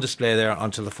remain on display there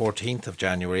until the 14th of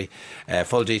January.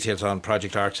 Full details on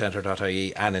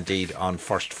projectartcentre.ie and indeed on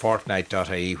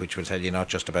firstfortnight.ie, which will tell you not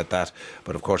just about that,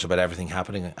 but of course about everything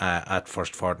happening at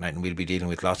First Fortnight. And we'll be dealing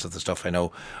with lots of the stuff, I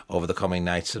know, over the coming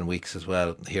nights and weeks as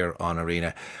well here on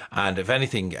Arena. And if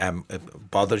anything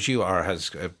bothers you or has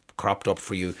cropped up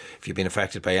for you, if you've been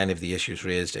affected by any of the issues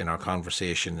raised in our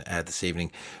conversation this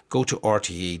evening, go to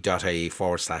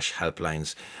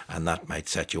rte.ie/helplines, and that might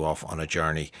set you off on a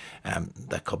journey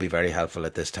that could be very helpful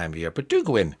at this time of year. But do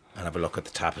go in and have a look at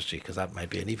the tapestry, because that might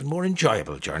be an even more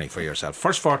enjoyable journey for yourself.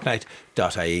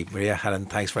 Firstfortnight.ie. Maria, Helen,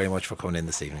 thanks very much for coming in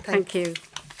this evening. Thank you.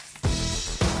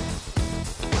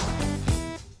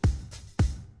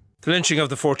 The lynching of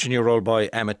the 14-year-old boy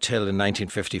Emmett Till in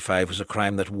 1955 was a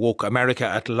crime that woke America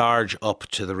at large up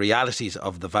to the realities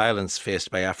of the violence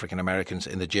faced by African Americans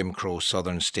in the Jim Crow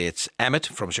southern states. Emmett,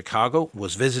 from Chicago,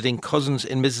 was visiting cousins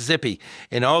in Mississippi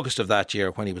in August of that year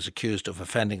when he was accused of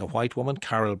offending a white woman,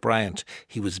 Carol Bryant.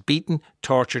 He was beaten,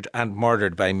 tortured and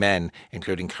murdered by men,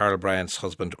 including Carol Bryant's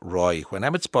husband, Roy. When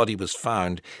Emmett's body was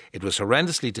found, it was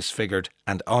horrendously disfigured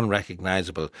and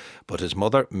unrecognisable. But his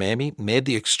mother, Mamie, made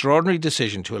the extraordinary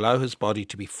decision to allow his body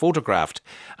to be photographed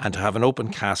and to have an open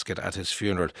casket at his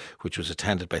funeral, which was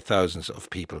attended by thousands of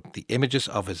people. The images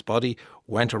of his body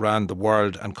went around the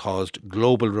world and caused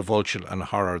global revulsion and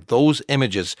horror. Those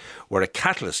images were a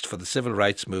catalyst for the civil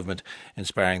rights movement,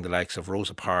 inspiring the likes of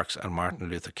Rosa Parks and Martin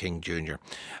Luther King Jr.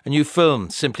 A new film,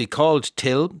 simply called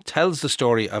Till, tells the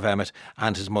story of Emmett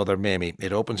and his mother, Mamie.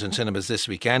 It opens in cinemas this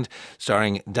weekend,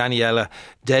 starring Daniela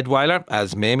Deadwyler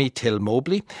as Mamie Till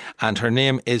Mobley, and her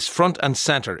name is front and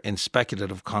centre in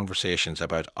speculative conversations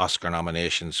about Oscar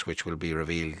nominations, which will be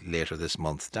revealed later this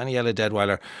month. Daniela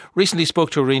Deadwyler recently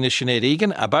spoke to Arena's Sinead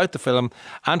Egan about the film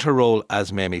and her role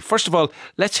as Mamie. First of all,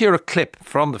 let's hear a clip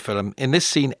from the film. In this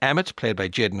scene, Emmett, played by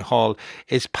Jaden Hall,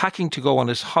 is packing to go on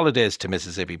his holidays to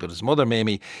Mississippi, but his mother,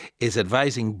 Mamie, is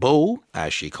advising Bo,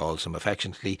 as she calls him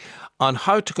affectionately, on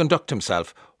how to conduct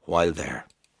himself while there.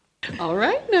 All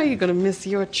right, now you're going to miss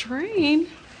your train.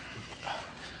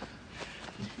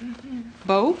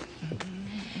 Bo,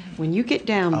 when you get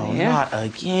down Oh, there... not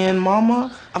again,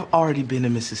 Mama. I've already been to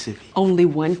Mississippi. Only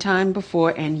one time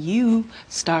before, and you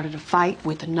started a fight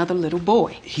with another little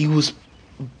boy. He was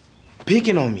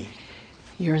picking on me.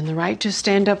 You're in the right to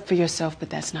stand up for yourself,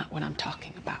 but that's not what I'm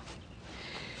talking about.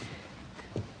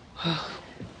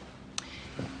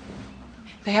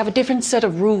 They have a different set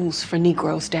of rules for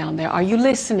Negroes down there. Are you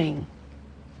listening?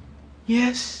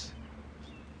 Yes.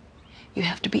 You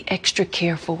have to be extra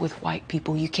careful with white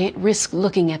people. You can't risk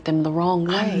looking at them the wrong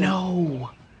way. I know.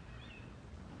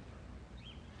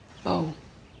 Bo,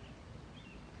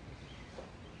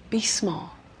 be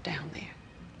small down there.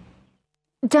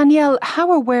 Danielle,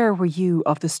 how aware were you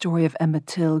of the story of Emmett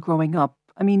Till growing up?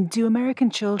 I mean, do American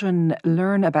children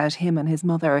learn about him and his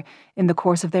mother in the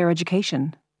course of their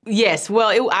education? Yes,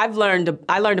 well, I learned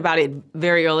about it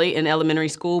very early in elementary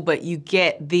school, but you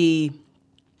get the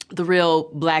real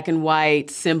black and white,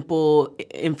 simple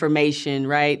information,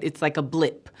 right? It's like a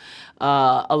blip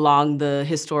along the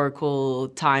historical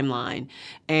timeline.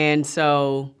 And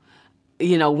so,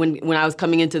 you know, when I was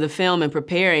coming into the film and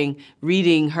preparing,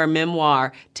 reading her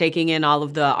memoir, taking in all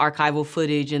of the archival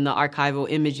footage and the archival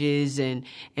images and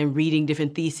reading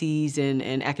different theses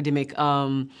and academic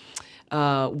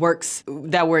works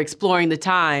that were exploring the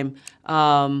time,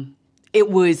 it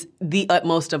was the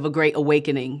utmost of a great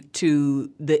awakening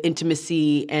to the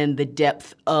intimacy and the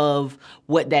depth of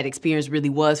what that experience really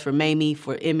was for Mamie,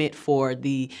 for Emmett, for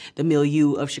the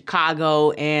milieu of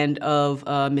Chicago and of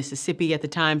Mississippi at the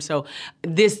time. So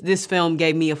this film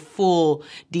gave me a full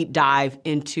deep dive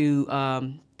into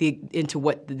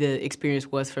what the experience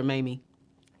was for Mamie.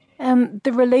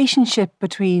 The relationship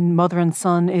between mother and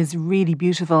son is really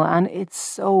beautiful, and it's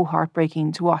so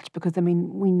heartbreaking to watch because, I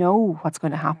mean, we know what's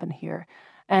going to happen here.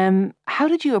 How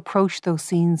did you approach those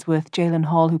scenes with Jalen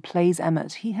Hall, who plays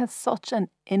Emmett? He has such an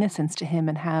innocence to him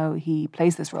in how he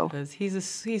plays this role. He's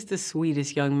the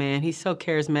sweetest young man. He's so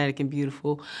charismatic and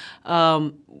beautiful.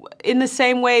 In the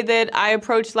same way that I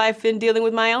approach life in dealing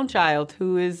with my own child,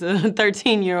 who is a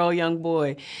 13-year-old young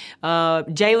boy.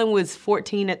 Jalen was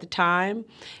 14 at the time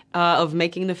of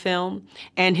making the film,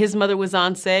 and his mother was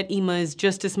on set. Ema is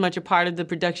just as much a part of the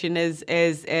production as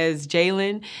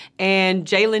Jalen, and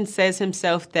Jalen says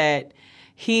himself that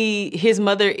his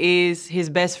mother is his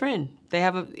best friend.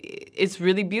 It's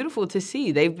really beautiful to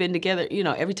see. They've been together, you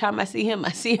know, every time I see him,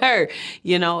 I see her,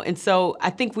 you know, and so I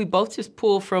think we both just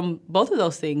pull from both of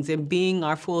those things and being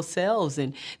our full selves,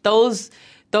 and those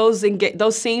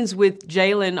scenes with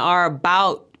Jalen are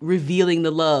about revealing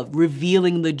the love,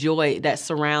 revealing the joy that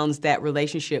surrounds that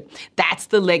relationship. That's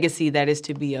the legacy that is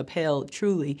to be upheld,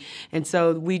 truly. And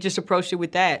so we just approached it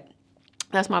with that.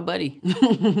 That's my buddy.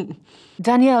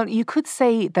 Danielle, you could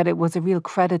say that it was a real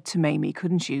credit to Mamie,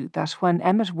 couldn't you? That when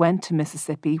Emmett went to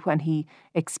Mississippi, when he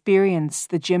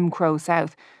experienced the Jim Crow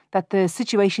South, that the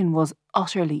situation was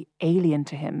utterly alien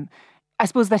to him. I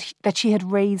suppose that she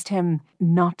had raised him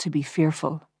not to be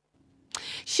fearful.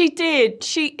 She did.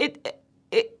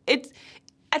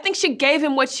 I think she gave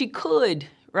him what she could,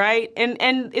 right? And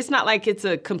it's not like it's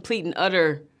a complete and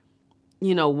utter,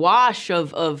 you know, wash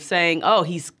of saying, oh,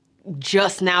 he's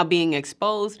just now being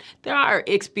exposed. There are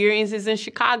experiences in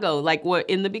Chicago, like what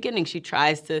in the beginning she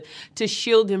tries to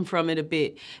shield him from it a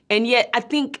bit. And yet I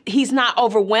think he's not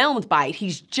overwhelmed by it.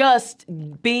 He's just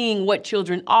being what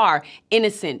children are: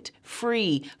 innocent,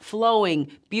 free,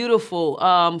 flowing, beautiful,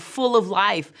 full of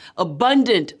life,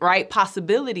 abundant, right?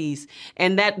 Possibilities.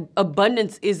 And that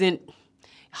abundance isn't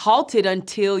halted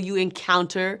until you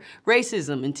encounter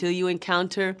racism, until you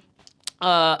encounter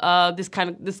this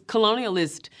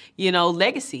colonialist, you know,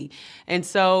 legacy. And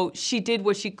so she did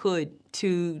what she could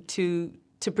to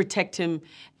protect him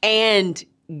and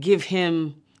give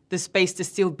him the space to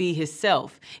still be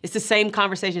himself. It's the same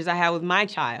conversations I have with my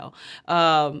child.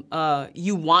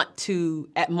 You want to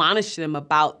admonish them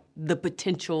about the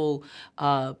potential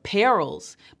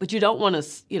perils, but you don't want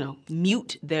to, you know,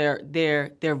 mute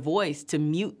their voice, to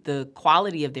mute the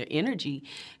quality of their energy.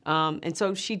 And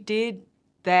so she did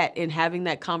that in having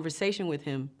that conversation with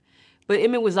him. But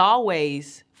Emmett was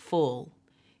always full.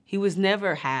 He was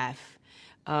never half.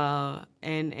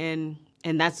 And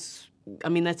that's, I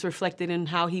mean, that's reflected in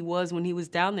how he was when he was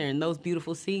down there in those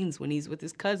beautiful scenes when he's with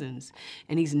his cousins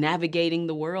and he's navigating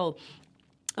the world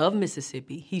of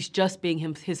Mississippi. He's just being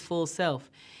his full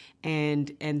self.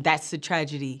 And that's the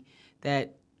tragedy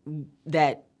that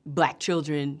Black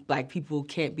children, Black people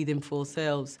can't be them full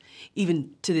selves,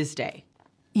 even to this day.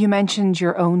 You mentioned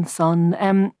your own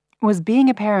son. Was being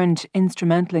a parent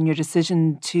instrumental in your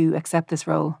decision to accept this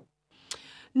role?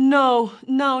 No,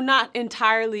 not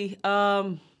entirely.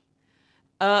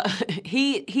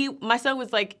 My son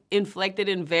was like inflected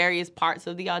in various parts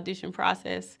of the audition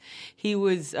process.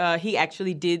 He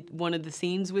actually did one of the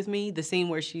scenes with me, the scene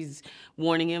where she's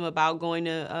warning him about going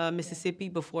to Mississippi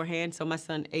beforehand. So my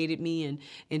son aided me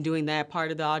in doing that part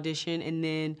of the audition. And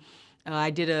then I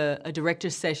did a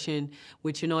director's session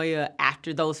with Chenoya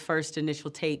after those first initial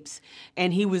tapes.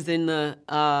 And he was in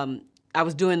I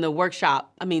was doing the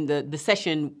workshop, the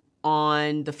session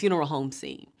on the funeral home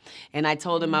scene. And I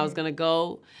told him I was going to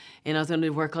go and I was going to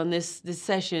work on this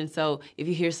session. So if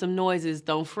you hear some noises,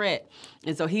 don't fret.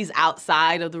 And so he's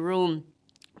outside of the room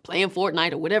playing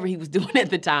Fortnite or whatever he was doing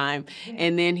at the time.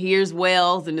 And then hears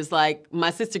Wells, and it's like, my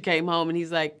sister came home and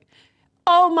he's like,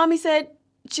 oh, Mommy said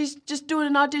she's just doing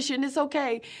an audition. It's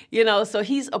okay. So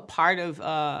he's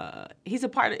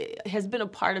has been a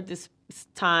part of this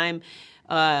time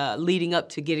leading up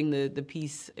to getting the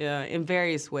piece in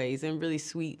various ways, in really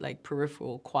sweet, like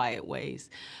peripheral, quiet ways.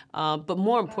 But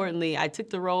more importantly, I took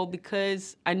the role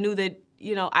because I knew that,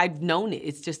 I've known it.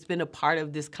 It's just been a part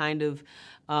of this kind of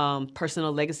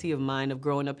personal legacy of mine of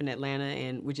growing up in Atlanta,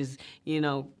 and which is,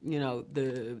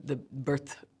 the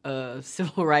birth of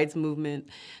civil rights movement.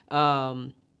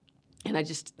 And I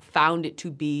just found it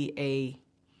to be a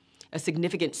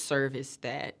significant service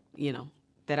that,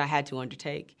 that I had to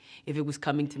undertake. If it was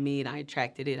coming to me and I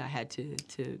attracted it, I had to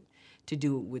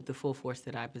do it with the full force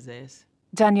that I possess.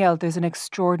 Danielle, there's an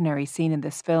extraordinary scene in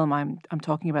this film. I'm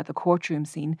talking about the courtroom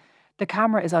scene. The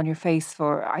camera is on your face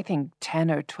for, I think,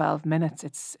 10 or 12 minutes.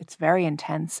 It's very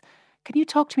intense. Can you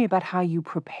talk to me about how you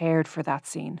prepared for that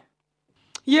scene?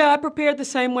 Yeah, I prepared the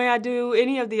same way I do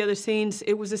any of the other scenes.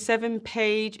 It's a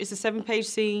 7-page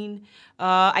scene.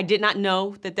 I did not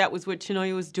know that was what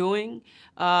Chenoya was doing.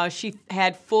 She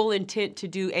had full intent to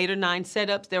do 8 or 9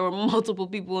 setups. There were multiple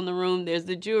people in the room. There's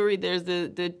the jury, there's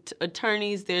the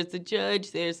attorneys, there's the judge,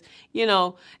 there's,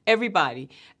 everybody.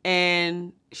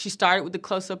 And she started with the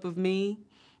close-up of me,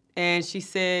 and she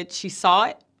said she saw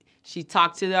it. She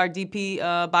talked to our DP,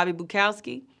 Bobby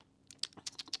Bukowski.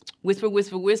 Whisper,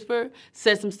 whisper, whisper,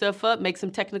 set some stuff up, make some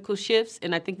technical shifts,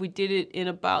 and I think we did it in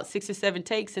about 6 or 7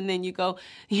 takes, and then you go,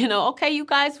 okay, you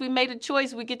guys, we made a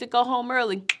choice, we get to go home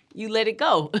early. You let it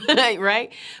go,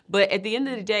 right? But at the end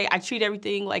of the day, I treat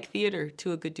everything like theater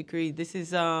to a good degree. This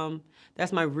is,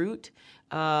 that's my root.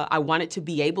 I wanted to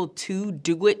be able to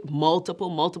do it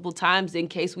multiple times in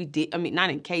case we did, not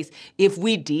in case, if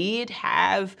we did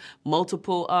have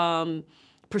multiple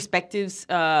perspectives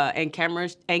and camera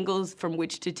angles from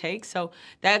which to take. So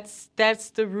that's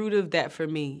the root of that for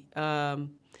me.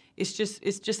 It's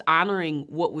just honoring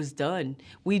what was done.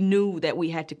 We knew that we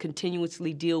had to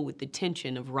continuously deal with the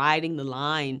tension of riding the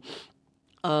line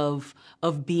of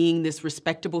being this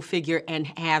respectable figure and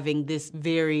having this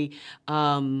very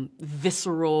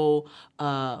visceral,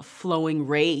 flowing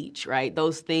rage, right?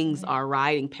 Those things are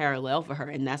riding parallel for her,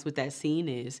 and that's what that scene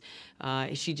is.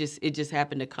 It just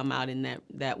happened to come out in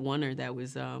that oneer that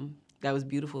was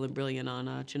beautiful and brilliant on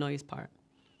Chenoya's part.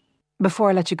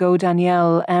 Before I let you go,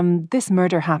 Danielle, this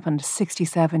murder happened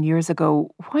 67 years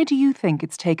ago. Why do you think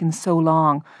it's taken so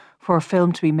long for a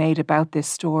film to be made about this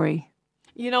story?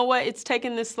 You know what? It's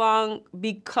taken this long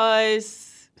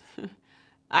because,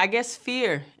 I guess,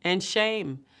 fear and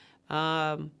shame.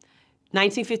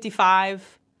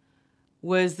 1955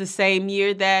 was the same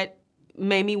year that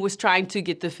Mamie was trying to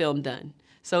get the film done.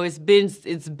 So it's been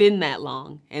that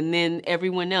long. And then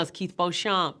everyone else, Keith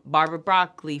Beauchamp, Barbara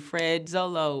Broccoli, Fred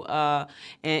Zolo,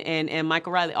 and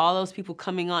Michael Riley, all those people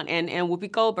coming on, and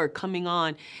Whoopi Goldberg coming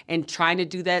on and trying to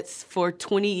do that for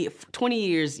 20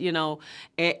 years,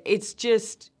 It's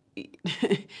just,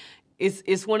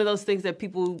 it's one of those things that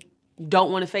people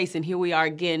don't want to face, and here we are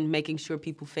again making sure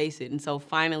people face it. And so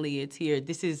finally it's here.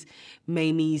 This is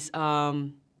Mamie's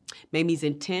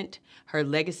intent, her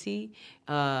legacy,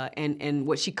 and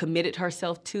what she committed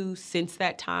herself to since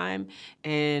that time.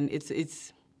 And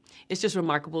it's just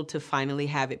remarkable to finally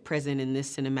have it present in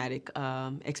this cinematic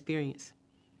experience.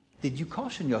 Did you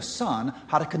caution your son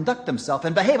how to conduct himself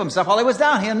and behave himself while he was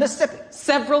down here in Mississippi?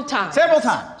 Several times. Several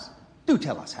times. Do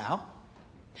tell us how.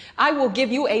 I will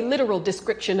give you a literal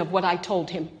description of what I told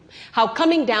him. How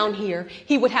coming down here,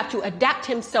 he would have to adapt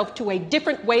himself to a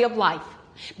different way of life.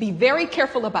 Be very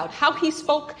careful about how he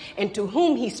spoke and to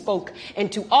whom he spoke,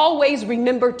 and to always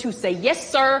remember to say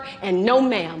yes, sir, and no,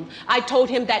 ma'am. I told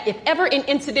him that if ever an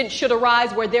incident should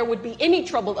arise where there would be any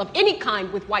trouble of any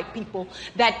kind with white people,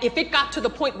 that if it got to the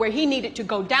point where he needed to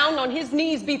go down on his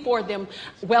knees before them,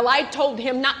 well, I told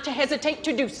him not to hesitate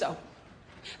to do so.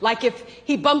 Like if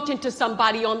he bumped into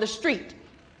somebody on the street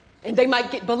and they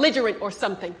might get belligerent or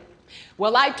something.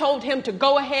 Well, I told him to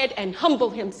go ahead and humble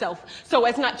himself so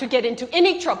as not to get into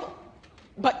any trouble.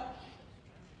 But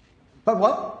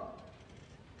what?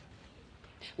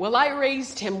 Well, I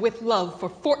raised him with love for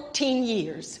 14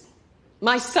 years.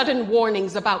 My sudden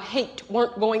warnings about hate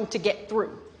weren't going to get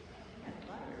through.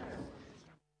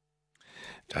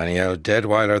 Danielle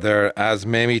Deadwyler there as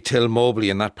Mamie Till Mobley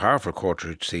in that powerful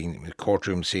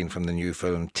courtroom scene from the new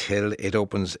film Till. It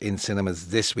opens in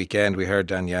cinemas this weekend. We heard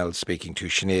Danielle speaking to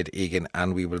Sinead Egan,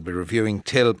 and we will be reviewing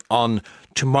Till on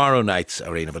tomorrow night's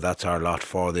Arena, but that's our lot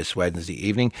for this Wednesday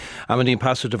evening. Amandine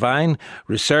Passo-Devine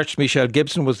researched. Michelle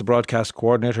Gibson was the broadcast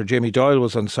coordinator. Jamie Doyle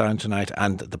was on sound tonight,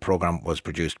 and the programme was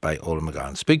produced by Ola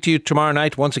McGann. Speak to you tomorrow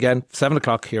night once again, 7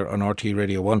 o'clock here on RTÉ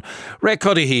Radio 1. Ray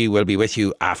Cuddihy will be with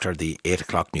you after the 8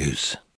 o'clock news.